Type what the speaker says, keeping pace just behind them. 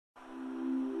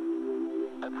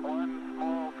That's one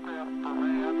small step for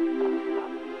man,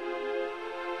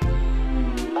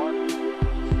 one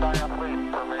giant leap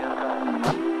for mankind.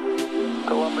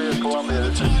 Columbia,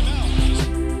 this is...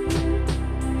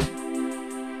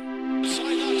 This is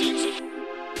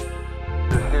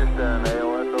Houston,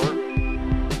 AOS, over.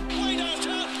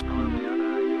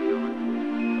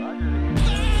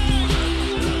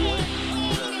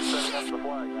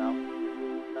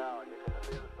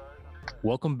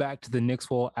 Welcome back to the Knicks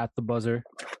Wall at the Buzzer.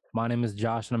 My name is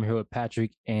Josh, and I'm here with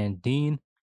Patrick and Dean.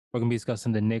 We're going to be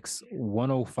discussing the Knicks'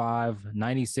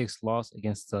 105-96 loss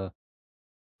against the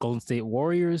Golden State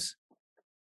Warriors.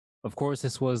 Of course,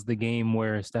 this was the game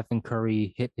where Stephen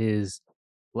Curry hit his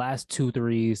last 2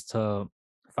 threes to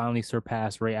finally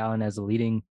surpass Ray Allen as the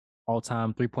leading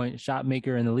all-time three-point shot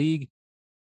maker in the league.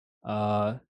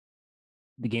 The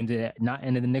game did not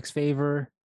end in the Knicks'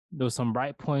 favor. There was some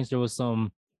bright points. There was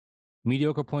some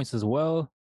mediocre points as well.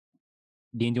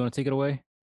 Dean, do you want to take it away?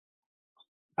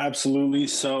 Absolutely.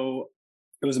 So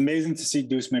it was amazing to see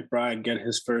Deuce McBride get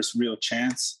his first real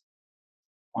chance.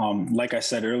 Like I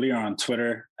said earlier on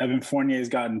Twitter, Evan Fournier's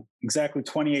gotten exactly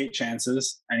 28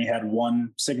 chances, and he had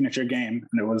one signature game,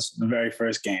 and it was the very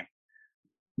first game.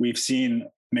 We've seen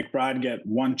McBride get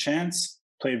one chance,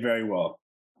 played very well.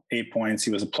 8 points.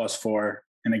 He was a +4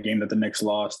 in a game that the Knicks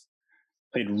lost.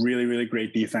 Played really, really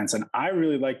great defense. And I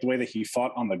really liked the way that he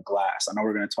fought on the glass. I know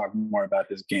we're going to talk more about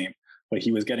his game, but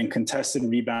he was getting contested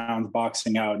rebounds,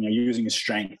 boxing out, using his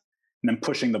strength, and then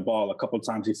pushing the ball. A couple of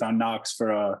times he found Knox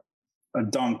for a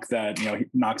dunk that,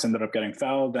 Knox ended up getting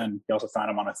fouled. And he also found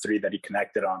him on a 3 that he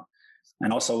connected on.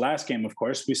 And also last game, of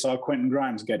course, we saw Quentin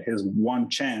Grimes get his one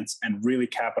chance and really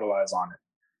capitalize on it.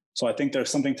 So I think there's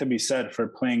something to be said for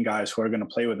playing guys who are going to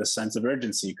play with a sense of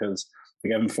urgency, because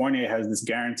Evan Fournier has this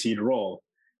guaranteed role.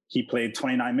 He played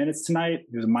 29 minutes tonight.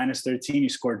 He was a -13. He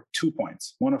scored 2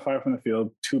 points, 1 of 5 from the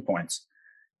field, 2 points.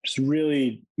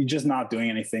 Just not doing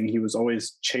anything. He was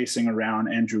always chasing around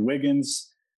Andrew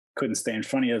Wiggins, couldn't stay in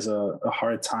front. He has a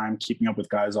hard time keeping up with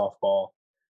guys off ball.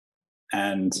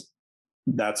 And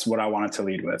that's what I wanted to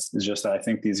lead with. It's just that I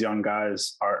think these young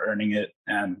guys are earning it,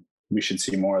 and we should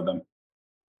see more of them.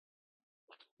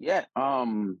 Yeah,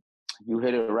 you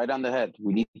hit it right on the head.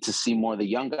 We need to see more of the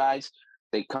young guys.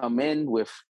 They come in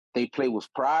they play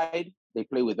with pride. They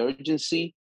play with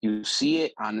urgency. You see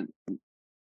it on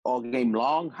all game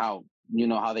long, how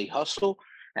they hustle.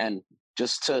 And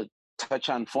just to touch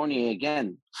on Fournier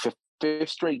again, fifth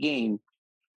straight game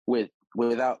with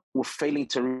failing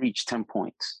to reach 10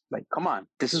 points. Like, come on,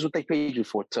 this is what they paid you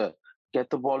for, to get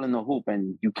the ball in the hoop,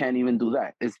 and you can't even do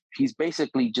that. He's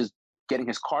basically just getting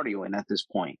his cardio in at this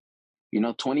point.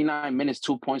 29 minutes,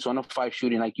 2 points, 1 of 5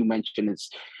 shooting, like you mentioned,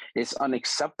 it's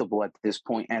unacceptable at this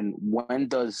point. And when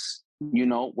does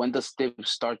Steve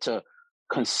start to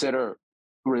consider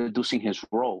reducing his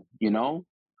role,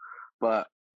 But,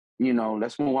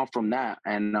 let's move on from that.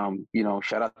 And,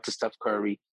 shout out to Steph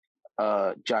Curry.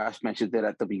 Josh mentioned it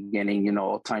at the beginning,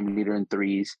 all-time leader in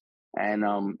threes. And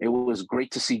it was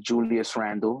great to see Julius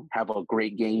Randle have a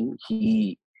great game.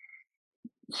 He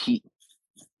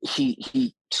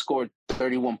scored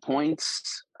 31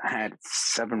 points, had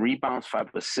 7 rebounds,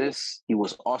 5 assists. He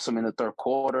was awesome in the third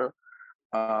quarter.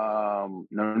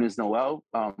 Nerlens Noel,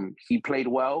 he played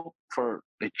well for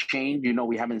the change.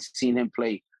 We haven't seen him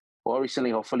play well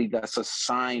recently. Hopefully that's a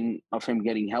sign of him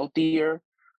getting healthier.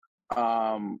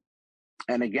 And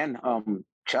again,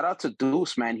 shout out to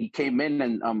Deuce, man. He came in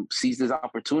and seized his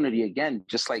opportunity again,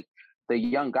 just like the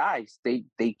young guys. They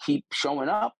keep showing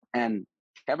up, and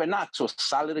Kevin Knox was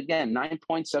solid again,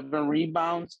 9.7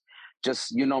 rebounds,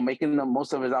 just, making the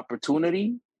most of his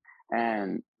opportunity.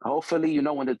 And hopefully,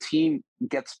 when the team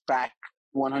gets back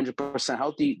 100%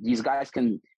 healthy, these guys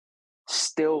can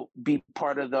still be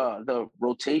part of the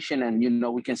rotation, and,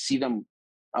 we can see them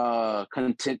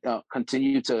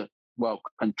continue to,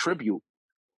 contribute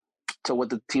to what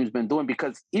the team's been doing.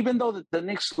 Because even though the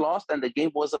Knicks lost and the game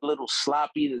was a little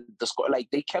sloppy, the score,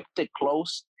 they kept it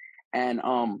close. And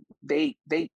they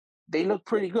look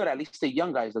pretty good. At least the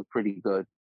young guys look pretty good.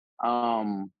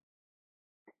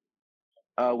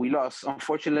 We lost.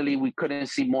 Unfortunately, we couldn't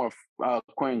see more of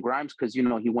Quentin Grimes because he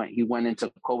went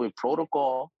into COVID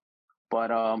protocol.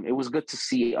 But it was good to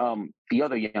see the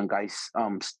other young guys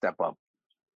step up.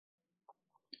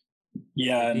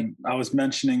 Yeah, and I was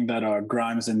mentioning that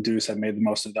Grimes and Deuce have made the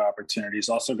most of their opportunities.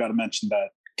 Also got to mention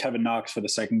that Kevin Knox, for the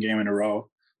second game in a row,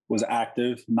 was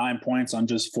active, 9 points on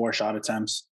just 4 shot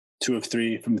attempts, 2 of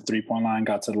 3 from the 3-point line,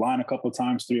 got to the line a couple of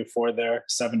times, 3 of 4 there,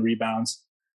 7 rebounds.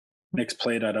 Knicks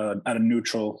played at a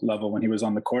neutral level when he was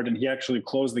on the court, and he actually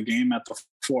closed the game at the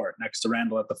 4 next to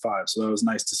Randle at the 5. So it was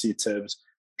nice to see Tibbs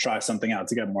try something out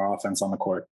to get more offense on the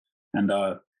court. And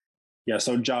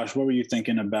so Josh, what were you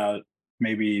thinking about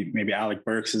maybe Alec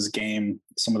Burks' game,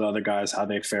 some of the other guys, how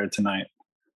they fared tonight?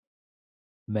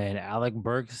 Man, Alec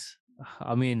Burks,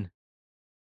 I mean,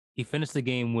 he finished the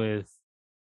game with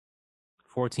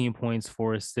 14 points,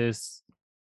 4 assists,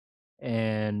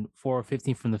 and 4 of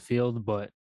 15 from the field. But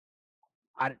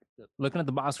looking at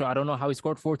the box score, I don't know how he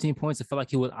scored 14 points. I felt like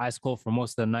he was ice cold for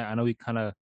most of the night. I know he kind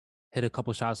of hit a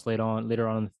couple shots later on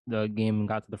in the game and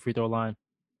got to the free throw line.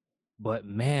 But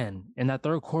man, in that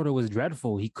third quarter was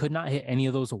dreadful. He could not hit any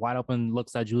of those wide open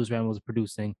looks that Julius Randle was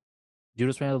producing.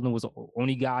 Julius Randle was the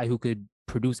only guy who could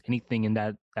produce anything in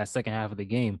that second half of the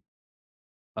game.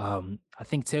 I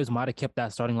think Tibbs might have kept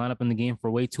that starting lineup in the game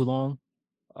for way too long.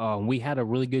 We had a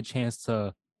really good chance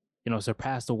to,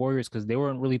 surpass the Warriors because they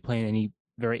weren't really playing any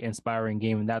very inspiring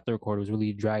game in that third quarter. It was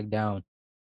really dragged down.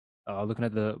 Looking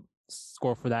at the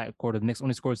score for that quarter, the Knicks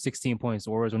only scored 16 points.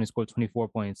 The Warriors only scored 24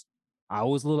 points. I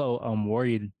was a little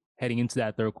worried heading into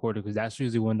that third quarter because that's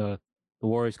usually when the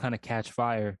Warriors kind of catch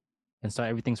fire and so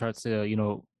everything starts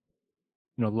to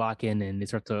lock in and they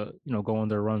start to go on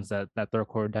their runs that third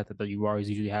quarter that you Warriors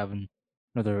usually have in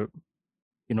their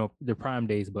prime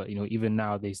days. But even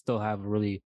now they still have a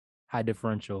really high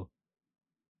differential.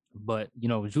 But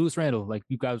Julius Randle, like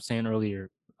you guys were saying earlier,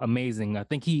 amazing. I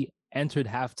think he entered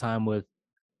halftime with,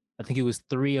 I think he was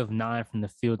 3 of 9 from the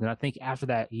field. And I think after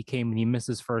that, he came and he missed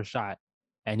his first shot.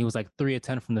 And he was like 3 of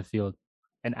 10 from the field.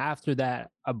 And after that,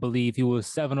 I believe he was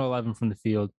 7 or 11 from the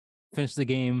field. Finished the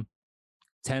game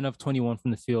 10 of 21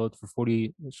 from the field for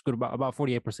 40, about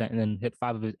 48%, and then hit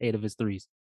 5 of 8 of his threes.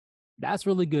 That's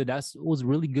really good. It was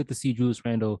really good to see Julius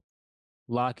Randle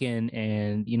lock in.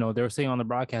 And, they were saying on the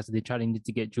broadcast that they tried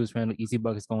to get Julius Randle easy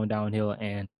buckets going downhill.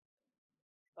 And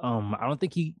I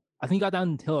think he got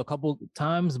downhill a couple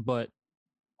times, but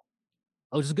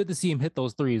it was just good to see him hit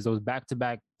those threes, those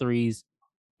back-to-back threes.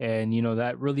 And,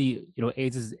 that really,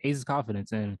 aids his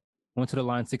confidence. And went to the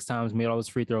line 6 times, made all his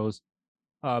free throws.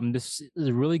 This is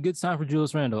a really good sign for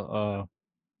Julius Randle.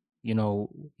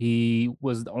 He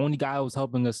was the only guy who was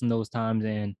helping us in those times.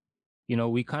 And,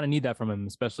 we kind of need that from him,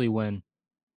 especially when,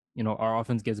 our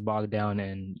offense gets bogged down.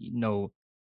 And,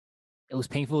 it was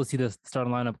painful to see the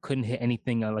starting lineup couldn't hit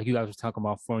anything like you guys were talking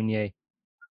about Fournier.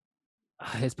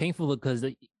 It's painful because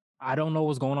I don't know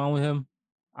what's going on with him.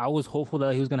 I was hopeful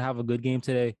that he was going to have a good game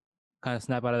today, kind of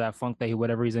snap out of that funk that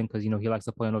whatever he's in, because, he likes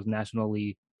to play in those National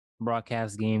League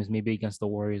broadcast games, maybe against the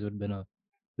Warriors would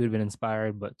have been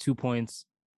inspired. But 2 points,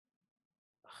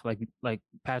 like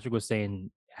Patrick was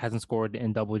saying, hasn't scored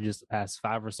in double digits the past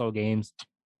 5 or so games.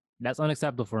 That's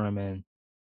unacceptable for him, man.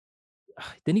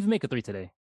 Didn't even make a 3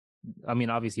 today. I mean,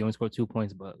 obviously he only scored 2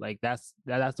 points, but like that's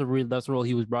the role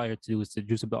he was brought here to do, is to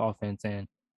juice up the offense, and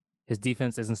his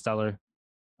defense isn't stellar.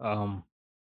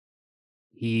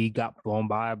 He got blown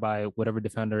by whatever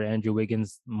defender, Andrew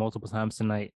Wiggins, multiple times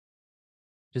tonight.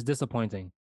 Just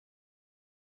disappointing.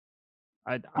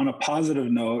 On a positive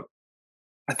note,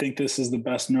 I think this is the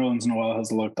best Nerlens Noel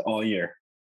has looked all year,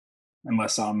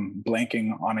 unless I'm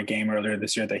blanking on a game earlier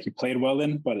this year that he played well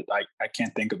in, but I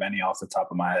can't think of any off the top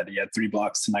of my head. He had 3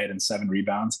 blocks tonight and 7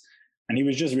 rebounds, and he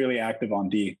was just really active on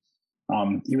D.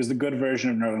 He was the good version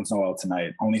of Nerlens Noel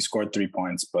tonight. Only scored 3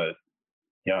 points, but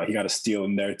he got a steal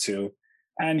in there too.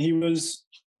 And he was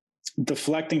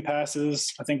deflecting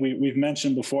passes. I think we've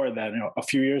mentioned before that a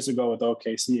few years ago with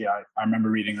OKC, I remember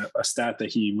reading a stat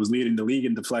that he was leading the league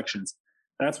in deflections.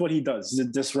 That's what he does. He's a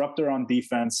disruptor on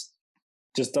defense.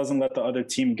 Just doesn't let the other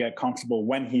team get comfortable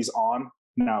when he's on.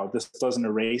 Now, this doesn't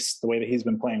erase the way that he's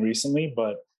been playing recently,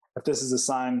 but if this is a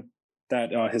sign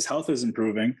that his health is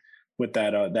improving with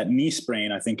that knee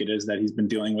sprain, I think it is, that he's been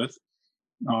dealing with,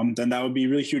 then that would be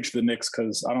really huge for the Knicks,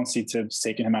 because I don't see Tibbs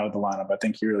taking him out of the lineup. I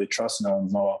think he really trusts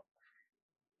Nerlens Noel.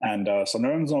 And so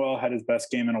Nerlens Noel had his best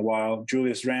game in a while.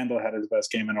 Julius Randle had his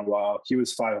best game in a while. He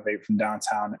was 5 of 8 from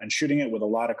downtown and shooting it with a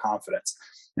lot of confidence.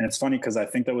 And it's funny because I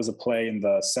think there was a play in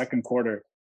the second quarter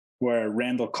where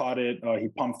Randle caught it. He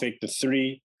pump faked the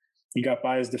 3. He got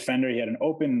by his defender. He had an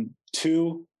open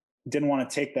 2. Didn't want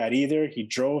to take that either. He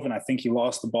drove, and I think he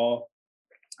lost the ball.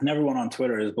 And everyone on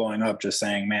Twitter is blowing up, just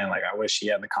saying, man, like, I wish he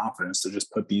had the confidence to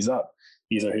just put these up.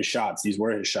 These are his shots. These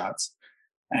were his shots.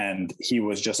 And he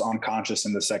was just unconscious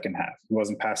in the second half. He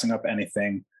wasn't passing up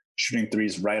anything, shooting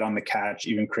threes right on the catch,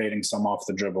 even creating some off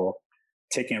the dribble,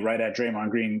 taking it right at Draymond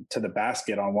Green to the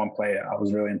basket on one play. I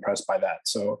was really impressed by that.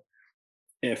 So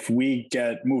if we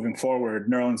get moving forward,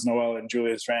 Nerlens Noel and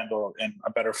Julius Randle in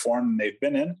a better form than they've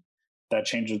been in, that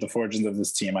changes the fortunes of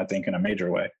this team, I think, in a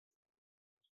major way.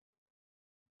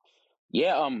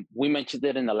 Yeah, we mentioned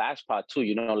it in the last part too.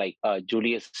 Like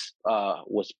Julius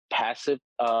was passive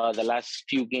the last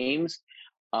few games.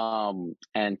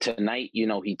 And tonight,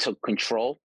 he took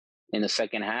control in the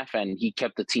second half and he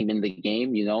kept the team in the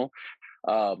game. The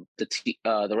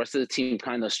rest of the team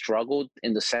kind of struggled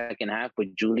in the second half,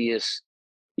 but Julius,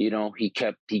 he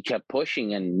kept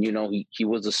pushing, and he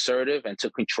was assertive and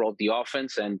took control of the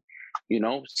offense, and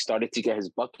started to get his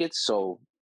buckets. So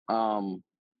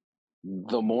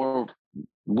the more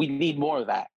we need more of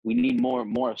that. We need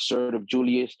more assertive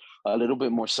Julius, a little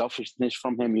bit more selfishness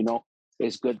from him.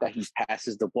 It's good that he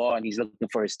passes the ball and he's looking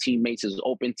for his teammates, his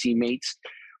open teammates.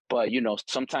 But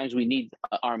sometimes we need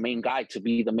our main guy to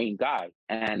be the main guy,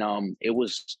 and it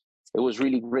was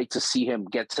really great to see him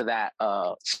get to that,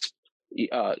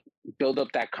 build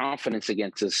up that confidence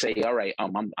again to say, all right,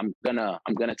 I'm gonna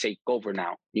take over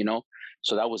now.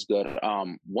 So that was good.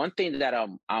 One thing that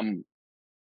I'm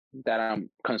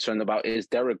concerned about is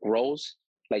Derrick Rose.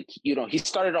 Like, he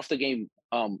started off the game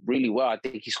really well. I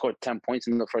think he scored 10 points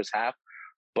in the first half,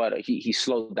 but he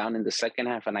slowed down in the second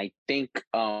half. And I think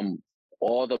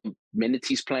all the minutes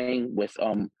he's playing with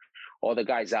all the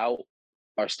guys out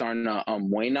are starting to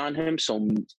wane on him. So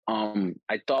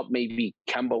I thought maybe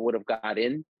Kemba would have got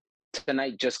in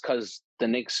tonight just because the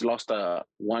Knicks lost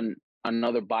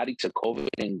another body to COVID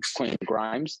in Quentin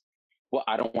Grimes. Well,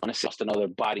 I don't want to say lost another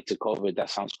body to COVID. That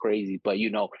sounds crazy, but he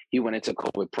went into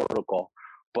COVID protocol.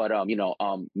 But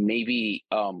maybe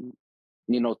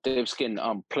Thibs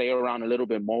can play around a little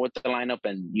bit more with the lineup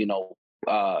and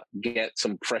get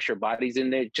some fresher bodies in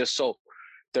there, just so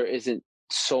there isn't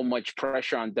so much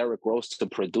pressure on Derrick Rose to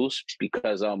produce,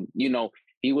 because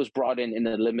he was brought in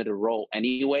a limited role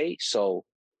anyway. So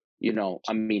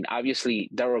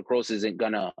obviously Derrick Rose isn't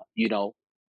gonna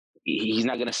he's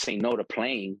not gonna say no to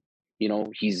playing.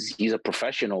 He's a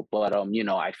professional, but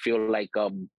I feel like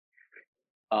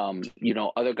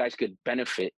other guys could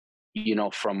benefit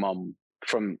from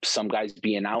some guys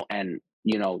being out, and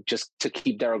just to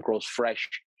keep Derrick Rose fresh.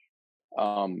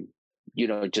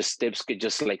 Just Tibbs could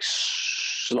just like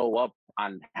slow up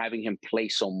on having him play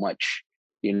so much,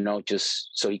 just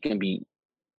so he can be,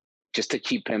 just to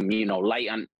keep him, light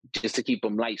on, just to keep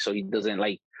him light so he doesn't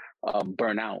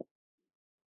burn out.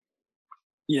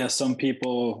 Yeah, some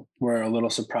people were a little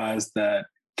surprised that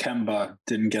Kemba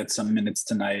didn't get some minutes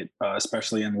tonight,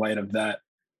 especially in light of that,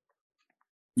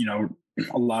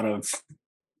 a lot of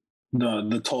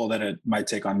the toll that it might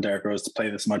take on Derrick Rose to play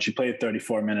this much. He played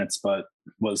 34 minutes, but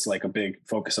was like a big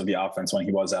focus of the offense when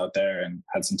he was out there and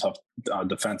had some tough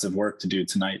defensive work to do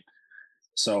tonight.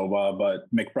 So, but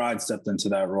McBride stepped into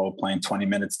that role, playing 20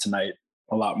 minutes tonight,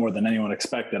 a lot more than anyone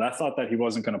expected. I thought that he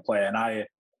wasn't going to play. And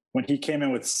when he came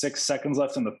in with 6 seconds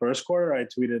left in the first quarter, I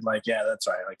tweeted like, yeah, that's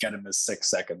right. Like, get him his 6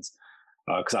 seconds.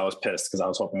 Because I was pissed, because I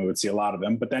was hoping we would see a lot of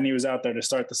him. But then he was out there to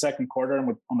start the second quarter.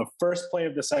 And on the first play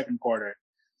of the second quarter,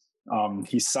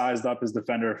 he sized up his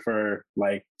defender for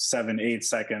like 7-8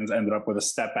 seconds, ended up with a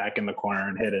step back in the corner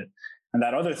and hit it. And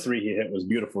that other three he hit was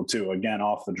beautiful too. Again,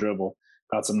 off the dribble,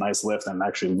 got some nice lift and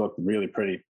actually looked really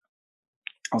pretty.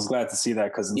 I was glad to see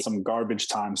that, because in some garbage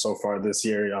time so far this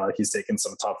year, he's taken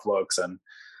some tough looks and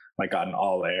got an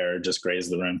all air, just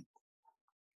grazed the rim.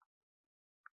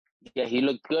 Yeah, he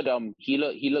looked good. He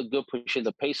looked good pushing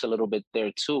the pace a little bit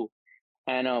there too.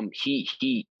 And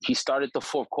he started the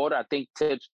fourth quarter. I think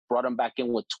Tibbs brought him back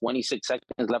in with 26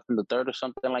 seconds left in the third or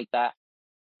something like that.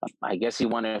 I guess he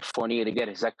wanted Fournier to get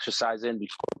his exercise in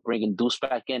before bringing Deuce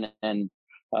back in, and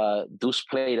Deuce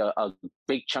played a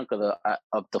big chunk of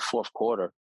the fourth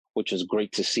quarter, which was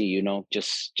great to see.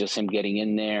 Just him getting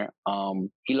in there.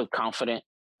 He looked confident.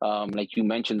 Like you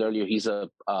mentioned earlier, he's a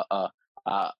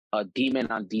demon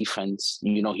on defense.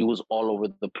 He was all over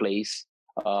the place.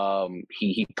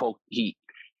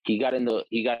 He got in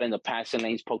the passing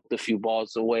lanes, poked a few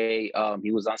balls away.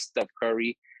 He was on Steph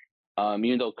Curry.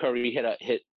 Even though Curry hit a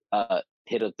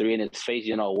three in his face,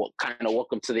 what kind of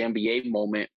welcome to the NBA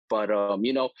moment. But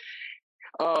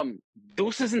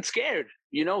Deuce isn't scared.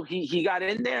 He got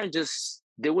in there and just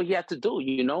did what he had to do.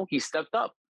 He stepped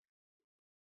up.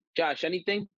 Josh,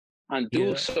 anything on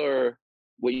Deuce or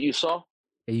what you saw?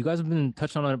 Yeah, you guys have been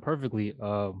touching on it perfectly.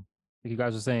 Like you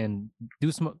guys were saying,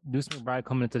 Deuce McBride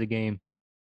coming into the game,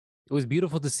 it was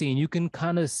beautiful to see, and you can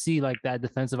kind of see like that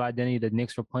defensive identity that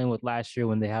Knicks were playing with last year,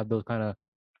 when they have those kind of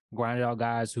grinded out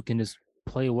guys who can just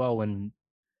play well. When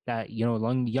that young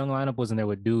lineup was in there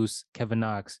with Deuce, Kevin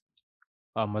Knox,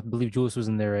 I believe Julius was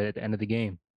in there at the end of the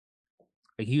game.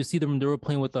 Like, you see them, they were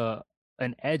playing with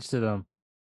an edge to them,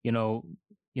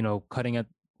 cutting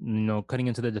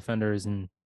into the defenders and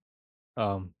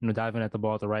diving at the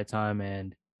ball at the right time,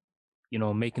 and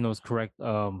making those correct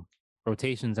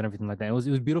rotations and everything like that. It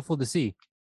was beautiful to see.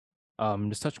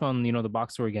 Just touching on the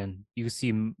box score again, you can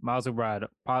see Miles McBride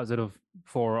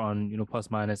 +4 on plus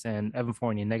minus, and Evan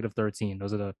Fournier -13.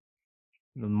 Those are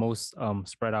the most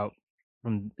spread out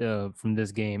from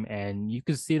this game, and you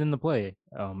could see it in the play.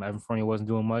 Evan Fournier wasn't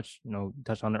doing much.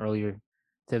 Touched on it earlier.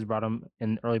 Tibbs brought him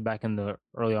in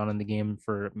early on in the game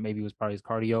for maybe it was probably his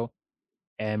cardio,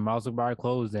 and Miles McBride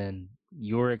closed, and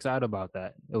you were excited about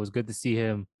that. It was good to see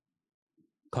him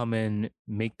come in,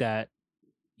 make that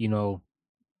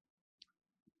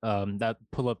that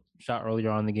pull up shot earlier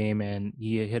on in the game, and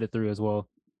he hit a three as well.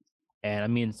 And I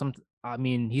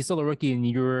mean, he's still a rookie, and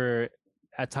you're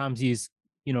at times it's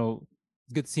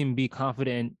good to see him be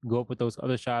confident, go up with those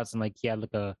other shots, and like he had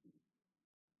it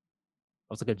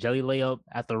was like a jelly layup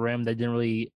at the rim that didn't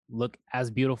really look as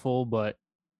beautiful, but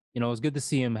it was good to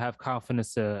see him have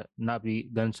confidence to not be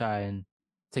gun shy and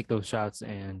take those shots.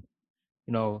 And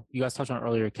you guys touched on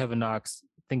earlier, Kevin Knox,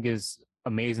 I think is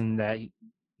amazing that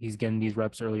he's getting these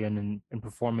reps early and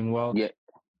performing well. Yeah.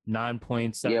 9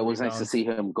 points. Yeah, it was nice to see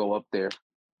him go up there.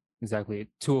 Exactly.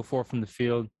 2 of 4 from the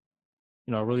field.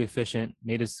 Really efficient.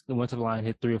 Went to the line,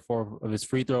 hit 3 or 4 of his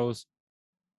free throws.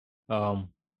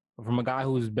 From a guy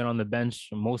who's been on the bench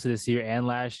most of this year and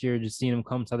last year, just seeing him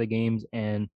come to the games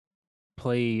and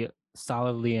play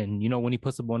solidly. And when he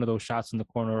puts up one of those shots in the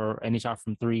corner or any shot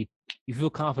from 3, you feel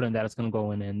confident that it's going to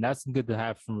go in. And that's good to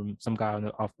have from some guy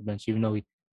off the bench, even though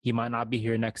he might not be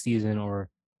here next season, or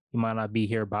he might not be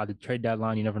here by the trade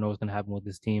deadline. You never know what's going to happen with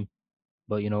this team.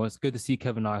 But, it's good to see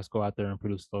Kevin Knox go out there and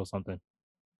produce a little something.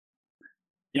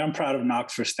 Yeah, I'm proud of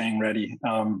Knox for staying ready.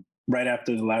 Right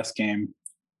after the last game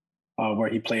where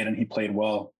he played and he played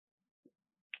well,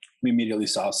 we immediately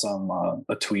saw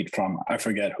a tweet from, I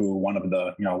forget who, one of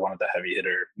the heavy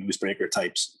hitter newsbreaker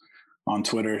types on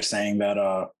Twitter saying that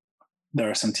there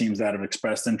are some teams that have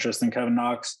expressed interest in Kevin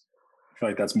Knox. I feel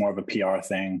like that's more of a PR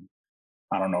thing.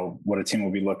 I don't know what a team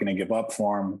will be looking to give up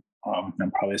for him,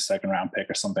 and probably a second round pick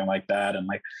or something like that. And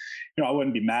I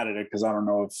wouldn't be mad at it because I don't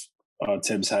know if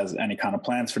Tibbs has any kind of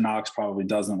plans for Knox. Probably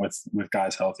doesn't with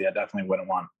guys healthy. I definitely wouldn't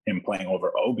want him playing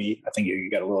over Obi. I think you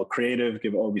could get a little creative,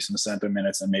 give Obi some center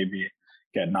minutes, and maybe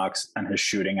get Knox and his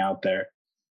shooting out there.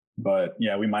 But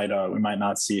yeah, we might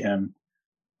not see him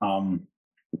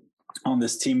on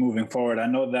this team moving forward. I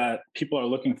know that people are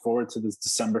looking forward to this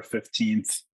December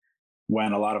 15th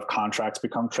when a lot of contracts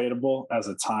become tradable as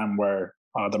a time where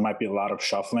there might be a lot of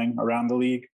shuffling around the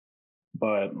league.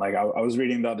 But I was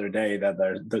reading the other day that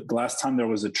the last time there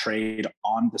was a trade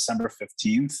on December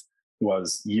 15th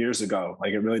was years ago.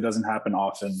 It really doesn't happen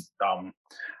often.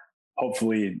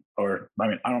 Hopefully, I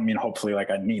don't mean hopefully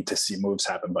I need to see moves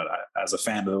happen, but as a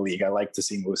fan of the league, I like to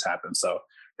see moves happen. So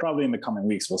probably in the coming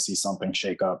weeks, we'll see something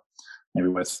shake up, maybe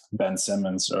with Ben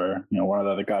Simmons or, one of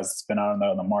the other guys that's been out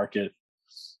on the market,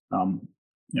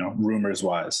 rumors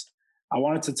wise. I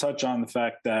wanted to touch on the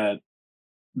fact that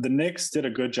the Knicks did a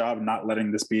good job not letting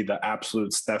this be the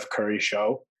absolute Steph Curry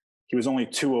show. He was only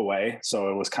 2 away, so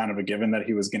it was kind of a given that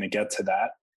he was going to get to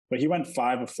that. But he went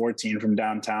 5 of 14 from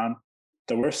downtown.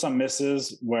 There were some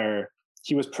misses where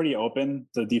he was pretty open.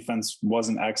 The defense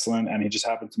wasn't excellent, and he just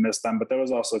happened to miss them. But there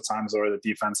was also times where the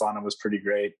defense on him was pretty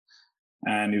great,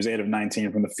 and he was 8 of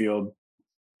 19 from the field.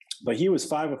 But he was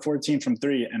 5 of 14 from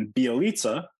 3, and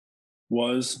Bjelica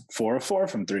was 4 of 4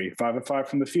 from 3, 5 of 5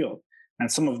 from the field.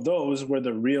 And some of those were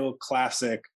the real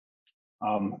classic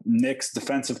Knicks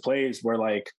defensive plays where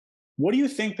what do you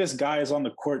think this guy is on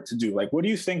the court to do? What do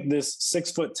you think this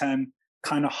 6'10"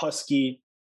 kind of husky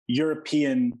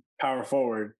European power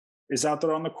forward is out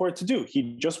there on the court to do?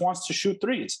 He just wants to shoot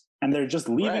threes, and they're just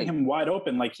leaving him wide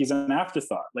open like he's an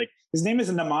afterthought. His name is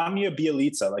Nemanja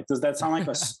Bjelica. Does that sound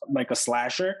like a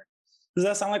slasher? Does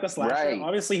that sound like a slasher? Right.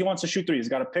 Obviously, he wants to shoot threes. He's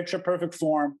got a picture perfect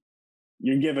form.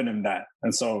 You're giving him that,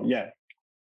 and so yeah.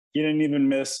 He didn't even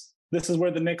miss. This is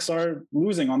where the Knicks are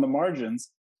losing on the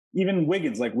margins. Even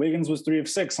Wiggins, Wiggins was 3 of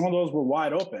 6. Some of those were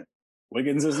wide open.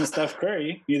 Wiggins isn't Steph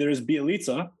Curry, neither is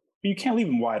Bjelica. But you can't leave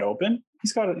him wide open.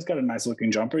 He's got a nice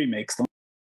looking jumper. He makes them.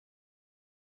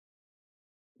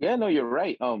 Yeah, no, you're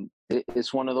right.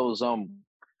 It's one of those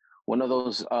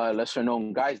lesser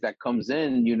known guys that comes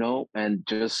in, and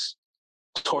just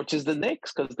torches the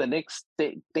Knicks because the Knicks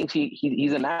think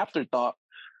he's an afterthought.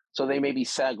 So they maybe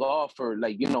sag off or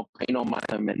pay no mind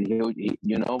him, and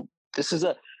this is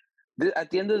at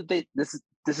the end of the day,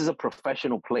 this is a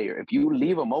professional player. If you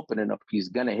leave him open enough, he's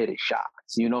gonna hit his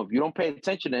shots. If you don't pay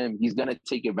attention to him, he's gonna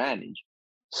take advantage.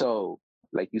 So,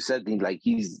 like you said, Dean,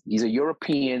 he's a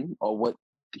European, or what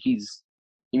he's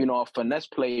a finesse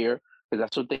player, because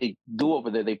that's what they do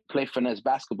over there. They play finesse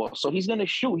basketball. So he's gonna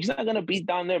shoot. He's not gonna be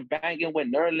down there banging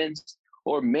with Nerlens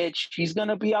or Mitch, he's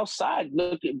gonna be outside,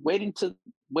 waiting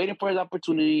for his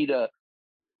opportunity to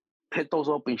hit those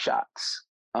open shots.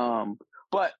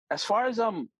 But as far as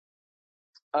the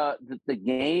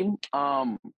game,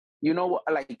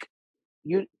 like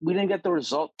we didn't get the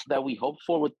result that we hoped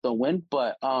for with the win,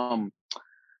 but I'm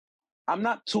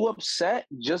not too upset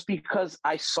just because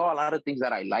I saw a lot of things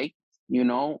that I liked,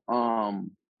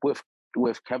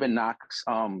 with Kevin Knox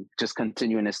just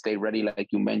continuing to stay ready, like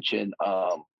you mentioned.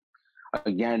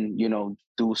 Again,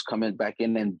 Deuce coming back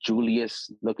in and Julius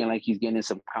looking like he's getting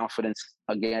some confidence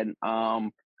again.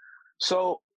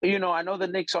 So, I know the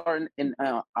Knicks are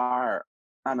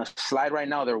on a slide right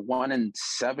now. They're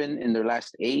 1-7 in their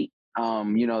last 8.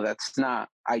 That's not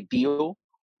ideal.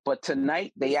 But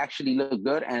tonight they actually look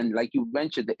good. And like you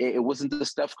mentioned, it wasn't the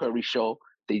Steph Curry show.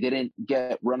 They didn't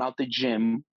get run out the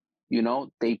gym.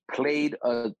 They played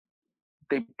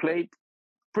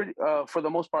pretty for the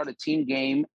most part a team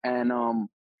game. And I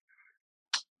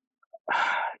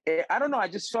don't know. I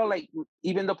just felt like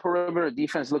even the perimeter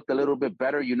defense looked a little bit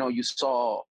better. You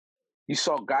saw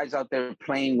guys out there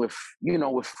playing with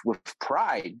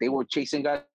pride. They were chasing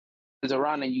guys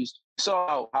around, and you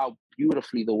saw how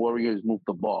beautifully the Warriors moved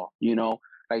the ball.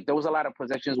 Like there was a lot of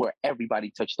possessions where everybody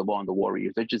touched the ball on the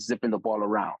Warriors. They're just zipping the ball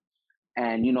around.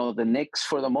 And, the Knicks,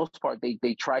 for the most part,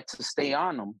 they tried to stay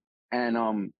on them.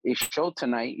 And it showed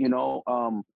tonight,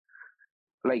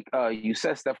 like you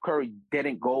said, Steph Curry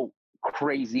didn't go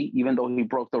crazy, even though he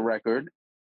broke the record.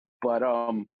 But,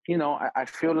 I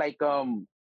feel like, even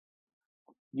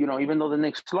though the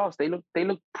Knicks lost, they look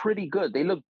pretty good. They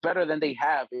look better than they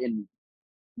have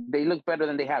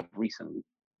recently.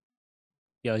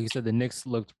 Yeah, like you said, the Knicks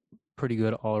looked pretty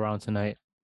good all around tonight.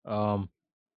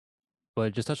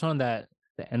 But just touch on that,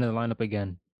 the end of the lineup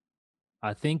again.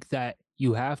 I think that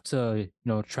you have to,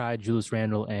 try Julius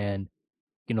Randle and,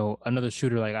 another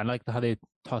shooter. Like I like how they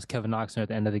tossed Kevin Knox in at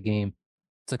the end of the game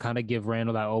to kind of give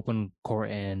Randle that open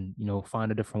court and,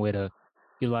 find a different way to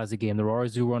utilize the game. The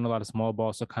Warriors do run a lot of small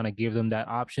balls, so kind of give them that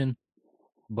option.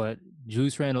 But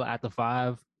Julius Randle at the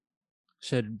 5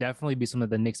 should definitely be something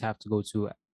the Knicks have to go to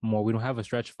more. We don't have a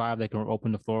stretch 5 that can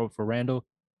open the floor for Randle.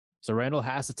 So Randle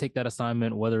has to take that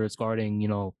assignment, whether it's guarding,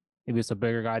 maybe it's a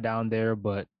bigger guy down there,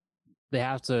 but they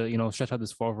have to, stretch out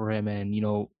this floor for him. And,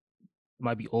 it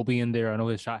might be Obi in there. I know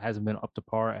his shot hasn't been up to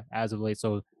par as of late,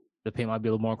 so the paint might be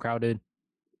a little more crowded.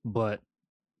 But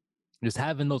just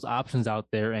having those options out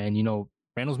there and,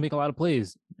 Randle's making a lot of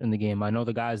plays in the game. I know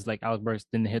the guys like Alec Burks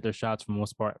didn't hit their shots for the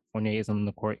most part. Fournier is on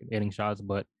the court hitting shots,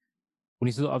 but when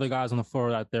you see the other guys on the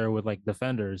floor out there with like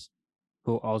defenders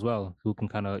who can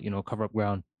kind of, cover up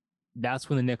ground, that's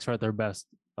when the Knicks are at their best,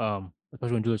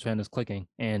 especially when Julius Randle is clicking.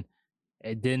 And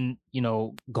it didn't,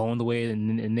 go in the way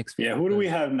in Knicks. Yeah, who do we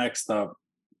have next up?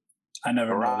 I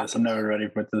never know this. I'm never ready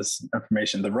for this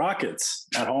information. The Rockets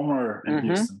at home or in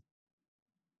Houston?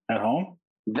 At home?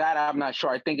 That I'm not sure.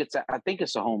 I think it's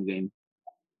a home game.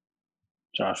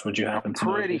 Josh, would you happen to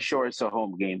know? Pretty sure it's a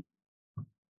home game.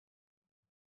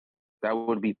 That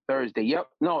would be Thursday. Yep.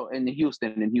 No, in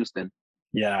Houston.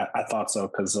 Yeah, I thought so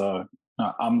because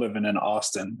I'm living in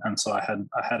Austin, and so I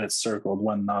had it circled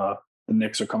when the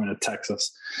Knicks are coming to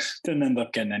Texas. Didn't end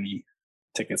up getting any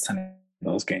tickets to any of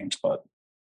those games, but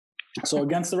so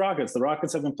against the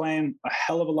Rockets have been playing a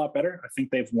hell of a lot better. I think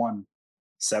they've won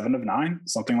 7 of 9,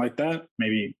 something like that,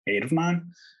 maybe 8 of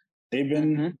 9. They've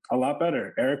been a lot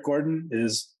better. Eric Gordon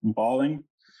is balling.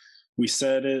 We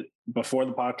said it before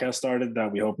the podcast started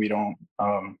that we hope we don't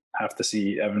have to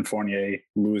see Evan Fournier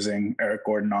losing Eric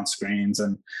Gordon on screens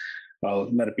and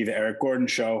let it be the Eric Gordon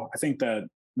show. I think that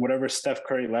whatever Steph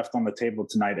Curry left on the table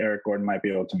tonight, Eric Gordon might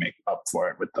be able to make up for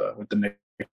it with the Knicks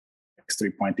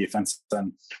 3-point defense.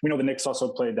 And we know the Knicks also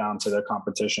play down to their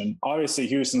competition. Obviously,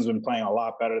 Houston's been playing a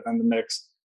lot better than the Knicks,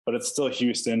 but it's still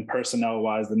Houston.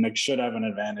 Personnel-wise, the Knicks should have an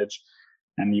advantage,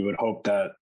 and you would hope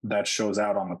that shows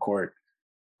out on the court.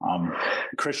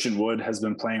 Christian Wood has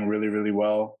been playing really, really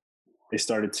well. They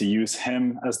started to use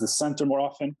him as the center more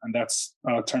often, and that's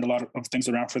turned a lot of things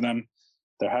around for them.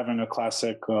 They're having a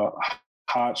classic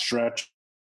hot stretch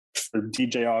for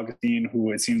DJ Augustine,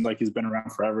 who it seems like he's been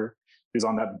around forever. He's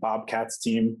on that Bobcats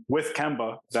team with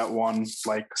Kemba that won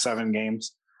like 7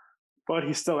 games. But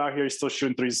he's still out here. He's still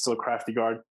shooting threes. He's still a crafty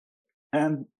guard.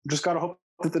 And just got to hope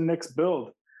that the Knicks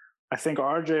build. I think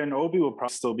RJ and Obi will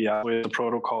probably still be out where the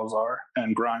protocols are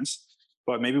and Grimes.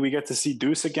 But maybe we get to see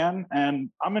Deuce again. And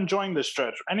I'm enjoying this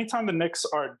stretch. Anytime the Knicks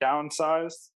are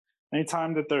downsized,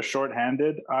 anytime that they're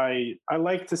shorthanded, I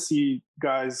like to see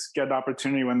guys get an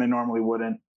opportunity when they normally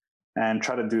wouldn't and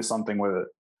try to do something with it.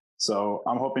 So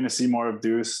I'm hoping to see more of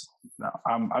Deuce.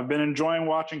 I've been enjoying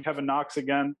watching Kevin Knox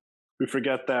again. we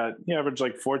forget that he averaged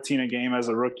like 14 a game as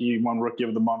a rookie, won Rookie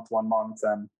of the Month 1 month,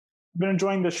 and I've been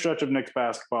enjoying this stretch of Knicks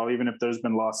basketball. Even if there's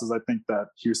been losses, I think that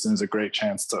Houston's a great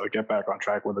chance to get back on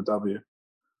track with a W.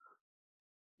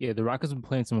 Yeah, the Rockets have been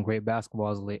playing some great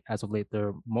basketball as of late.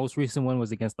 Their most recent one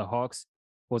was against the Hawks.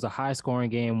 It was a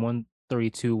high-scoring game,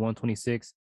 132,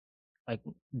 126. Like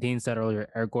Dean said earlier,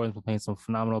 Eric Gordon's been playing some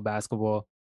phenomenal basketball.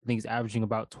 I think he's averaging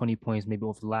about 20 points maybe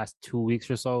over the last 2 weeks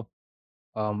or so.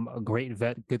 A great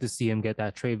vet. Good to see him get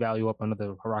that trade value up. I know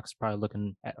the Rockets probably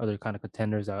looking at other kind of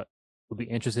contenders that would be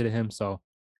interested in him. So,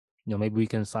 maybe we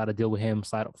can slide a deal with him,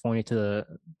 slide up Fournier to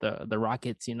the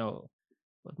Rockets.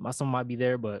 My son might be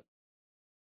there, but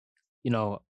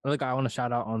another guy I want to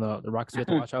shout out on the Rockets we have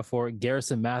to watch out for.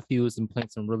 Garrison Matthews been playing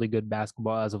some really good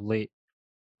basketball as of late.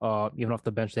 Even off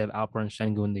the bench, they have Alperen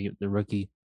Şengün, the rookie.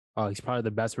 He's probably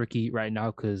the best rookie right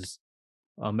now because,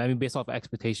 based off of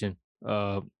expectation,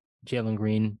 Jalen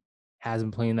Green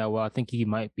hasn't been playing that well. I think he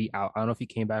might be out. I don't know if he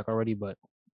came back already, but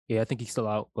yeah, I think he's still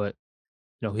out. But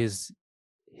his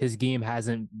game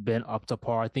hasn't been up to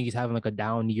par. I think he's having like a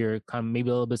down year, kind of maybe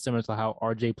a little bit similar to how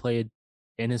RJ played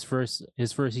in his first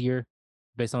year,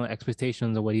 based on the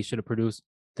expectations of what he should have produced.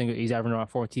 I think he's averaging around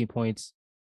 14 points,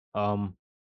 around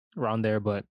there.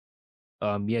 But they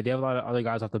have a lot of other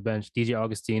guys off the bench. DJ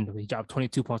Augustine, he dropped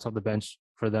 22 points off the bench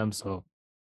for them, so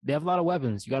they have a lot of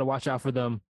weapons. You got to watch out for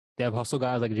them. They have hustle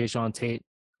guys like Jayshawn Tate,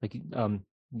 like you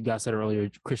guys said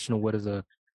earlier. Christian Wood is a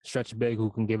stretch big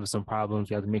who can give us some problems.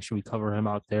 We have to make sure we cover him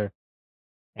out there.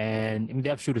 And they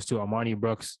have shooters too. Armani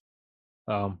Brooks,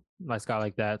 nice guy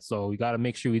like that. So we got to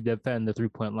make sure we defend the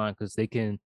 3-point line because they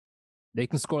can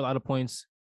score a lot of points,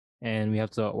 and we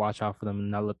have to watch out for them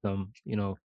and not let them,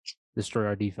 destroy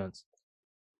our defense.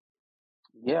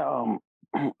 Yeah,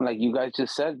 like you guys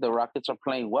just said, the Rockets are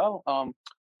playing well.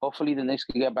 Hopefully the Knicks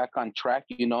can get back on track.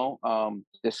 They're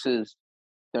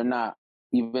not,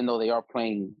 even though they are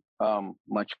playing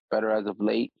much better as of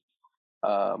late.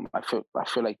 I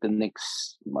feel like the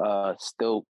Knicks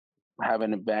still have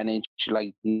an advantage,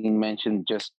 like Dean mentioned,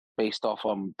 just based off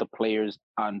the players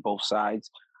on both sides.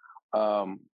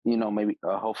 Maybe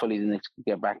hopefully the Knicks can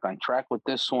get back on track with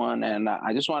this one. And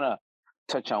I just want to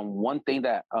touch on one thing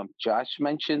that Josh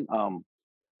mentioned.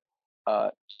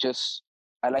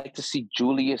 I like to see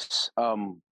Julius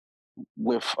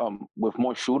with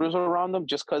more shooters around them,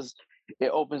 just because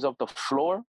it opens up the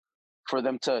floor for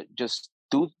them to just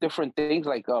do different things.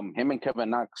 Like him and Kevin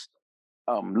Knox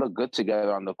look good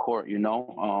together on the court,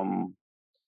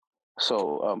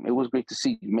 So it was great to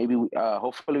see. Maybe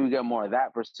hopefully we get more of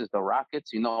that versus the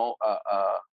Rockets.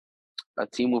 A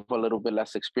team with a little bit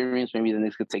less experience. Maybe the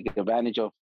Knicks could take advantage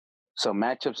of some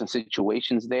matchups and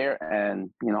situations there, and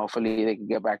hopefully they can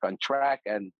get back on track,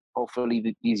 and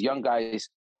hopefully these young guys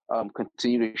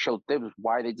continue to show Thibs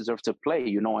why they deserve to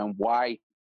play, and why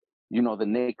the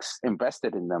Knicks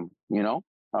invested in them.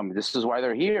 This is why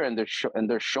they're here, and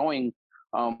they're showing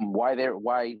why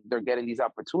they're getting these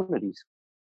opportunities.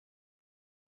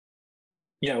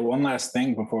 Yeah, one last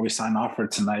thing before we sign off for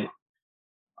tonight.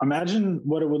 Imagine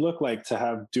what it would look like to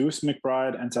have Deuce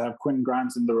McBride and to have Quentin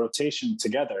Grimes in the rotation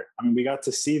together. I mean, we got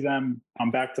to see them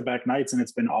on back-to-back nights, and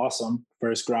it's been awesome.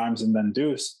 First Grimes and then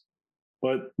Deuce.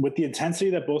 But with the intensity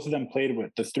that both of them played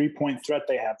with, the three-point threat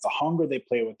they have, the hunger they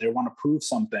play with, they want to prove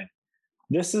something.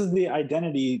 This is the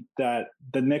identity that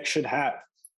the Knicks should have.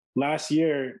 Last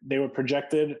year, they were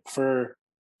projected for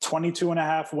 22 and a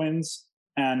half wins,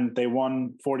 and they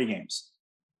won 40 games.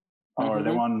 Or they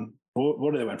won...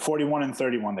 What did they win? 41 and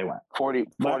 31 they went.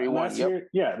 41, last year,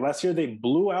 last year they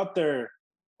blew out their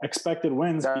expected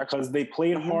wins because they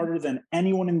played harder than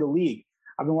anyone in the league.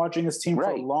 I've been watching this team for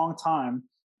a long time,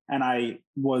 and I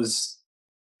was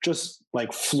just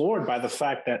like floored by the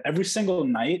fact that every single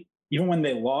night, even when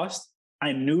they lost,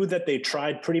 I knew that they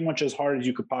tried pretty much as hard as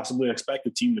you could possibly expect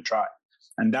a team to try.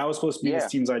 And that was supposed to be this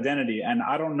team's identity. And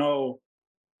I don't know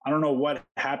what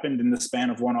happened in the span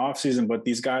of one offseason, but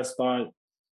these guys thought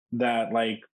that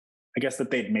I guess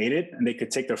that they'd made it and they could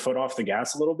take their foot off the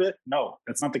gas a little bit. No,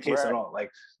 that's not the case at all.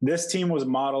 Like, this team was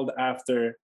modeled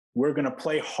after, we're going to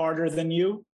play harder than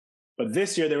you. But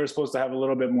this year they were supposed to have a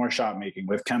little bit more shot making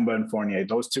with Kemba and Fournier.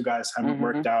 Those two guys haven't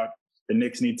worked out. The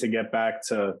Knicks need to get back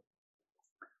to,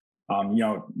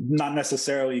 not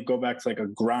necessarily go back to like a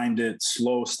grinded,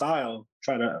 slow style,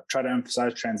 try to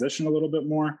emphasize transition a little bit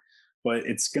more. But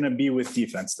it's going to be with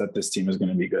defense that this team is going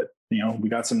to be good. We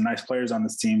got some nice players on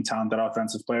this team, talented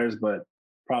offensive players, but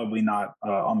probably not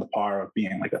on the par of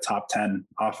being like a top 10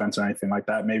 offense or anything like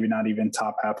that. Maybe not even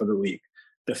top half of the league.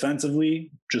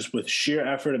 Defensively, just with sheer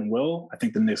effort and will, I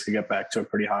think the Knicks could get back to a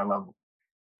pretty high level.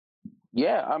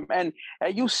 Yeah, and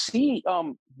you see,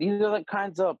 these are the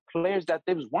kinds of players that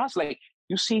Thibs wants. Like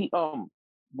you see,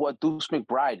 what Deuce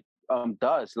McBride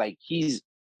does. Like he's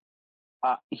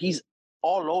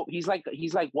all over. He's like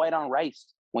white on rice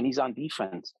when he's on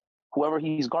defense. Whoever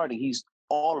he's guarding, he's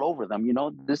all over them. You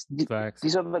know, Facts.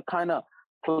 these are the kind of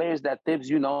players that Thibs,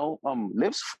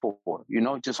 lives for.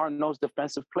 Just hard-nosed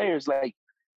defensive players. Like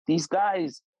these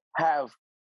guys have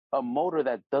a motor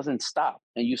that doesn't stop.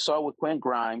 And you saw with Quinn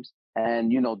Grimes,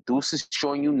 and Deuce is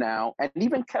showing you now, and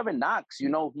even Kevin Knox.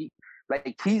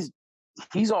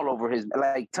 He's all over his.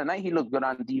 Like tonight, he looked good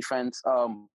on defense.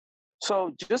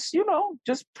 So just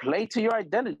play to your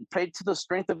identity, play to the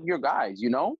strength of your guys.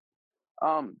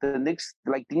 The Knicks,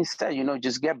 like Dean said,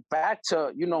 just get back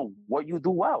to what you do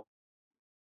well.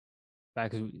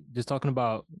 Facts. Just talking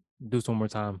about Deuce one more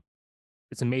time.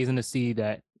 It's amazing to see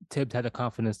that Tibbs had the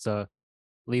confidence to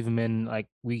leave him in. Like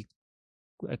we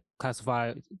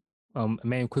classify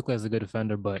Emmanuel quickly as a good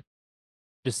defender, but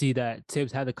to see that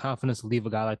Tibbs had the confidence to leave a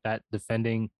guy like that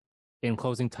defending in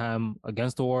closing time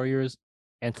against the Warriors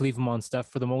and to leave him on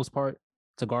Steph for the most part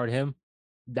to guard him,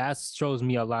 that shows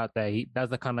me a lot that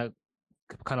that's the kind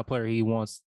of player he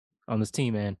wants on this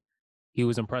team. And he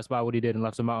was impressed by what he did and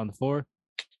left him out on the floor.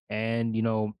 And,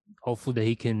 hopefully that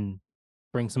he can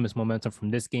bring some of his momentum from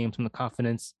this game, some of the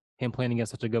confidence, him playing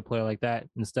against such a good player like that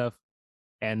and stuff.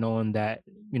 And knowing that,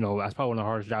 that's probably one of the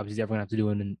hardest jobs he's ever going to have to do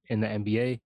in the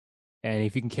NBA. And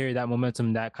if you can carry that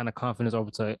momentum, that kind of confidence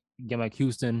over to a game like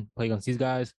Houston, play against these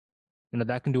guys,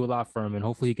 that can do a lot for him. And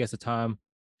hopefully he gets the time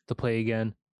to play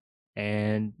again.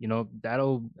 And,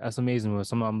 that's amazing.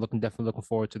 I'm definitely looking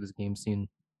forward to this game, seeing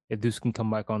if Deuce can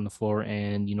come back on the floor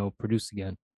and, produce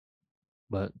again.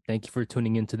 But thank you for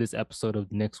tuning into this episode of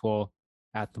the Knicks Wall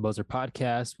at the Buzzer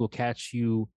podcast. We'll catch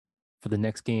you for the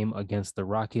next game against the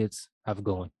Rockets. Have a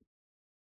good one.